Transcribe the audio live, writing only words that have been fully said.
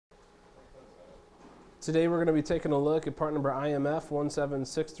Today we're going to be taking a look at part number IMF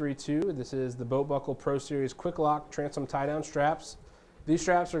 17632. This is the BoatBuckle Pro Series Kwik-Lok Transom tie down straps. These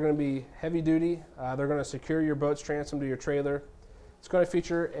straps are going to be heavy duty. They're going to secure your boat's transom to your trailer. It's going to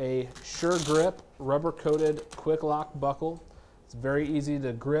feature a SUR-Grip rubber coated Kwik-Lok buckle. It's very easy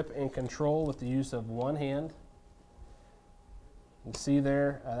to grip and control with the use of one hand. You can see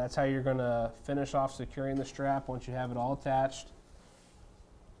there, that's how you're going to finish off securing the strap once you have it all attached.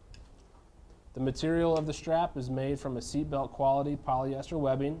 The material of the strap is made from a seatbelt quality polyester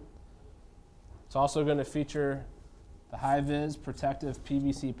webbing. It's also going to feature the Hi-Vis protective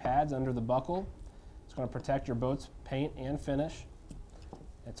PVC pads under the buckle. It's going to protect your boat's paint and finish.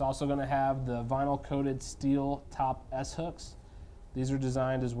 It's also going to have the vinyl coated steel top S-hooks. These are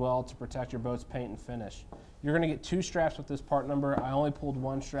designed as well to protect your boat's paint and finish. You're going to get two straps with this part number. I only pulled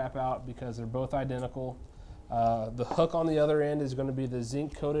one strap out because they're both identical. The hook on the other end is going to be the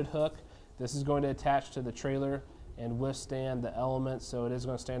zinc coated hook. This is going to attach to the trailer and withstand the elements, so it is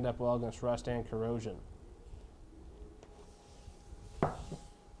going to stand up well against rust and corrosion.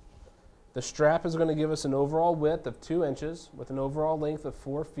 The strap is going to give us an overall width of 2 inches with an overall length of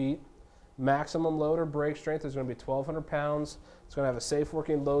 4 feet. Maximum load or brake strength is going to be 1,200 pounds. It's going to have a safe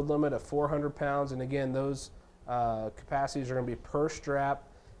working load limit of 400 pounds, and again, those capacities are going to be per strap,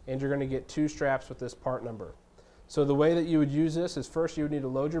 and you're going to get 2 straps with this part number. So the way that you would use this is, first you would need to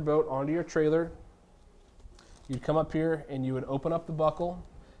load your boat onto your trailer. You'd come up here and you would open up the buckle.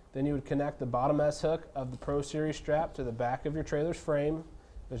 Then you would connect the bottom S-hook of the Pro Series strap to the back of your trailer's frame,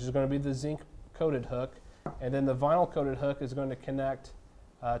 which is going to be the zinc coated hook. And then the vinyl coated hook is going to connect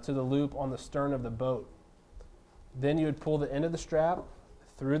to the loop on the stern of the boat. Then you would pull the end of the strap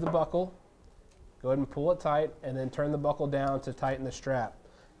through the buckle, go ahead and pull it tight, and then turn the buckle down to tighten the strap.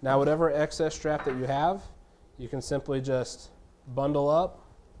 Now whatever excess strap that you have, you can simply just bundle up,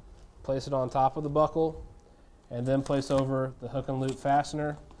 place it on top of the buckle, and then place over the hook and loop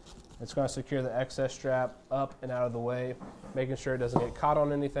fastener. It's going to secure the excess strap up and out of the way, making sure it doesn't get caught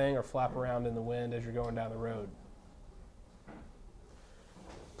on anything or flap around in the wind as you're going down the road.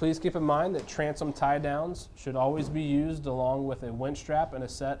 Please keep in mind that transom tie downs should always be used along with a winch strap and a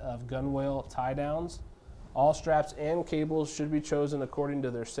set of gunwale tie downs. All straps and cables should be chosen according to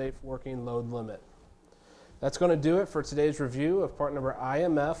their safe working load limit. That's going to do it for today's review of part number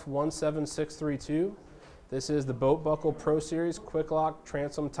IMF 17632. This is the BoatBuckle Pro Series Kwik-Lok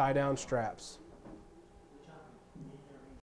Transom tie down straps.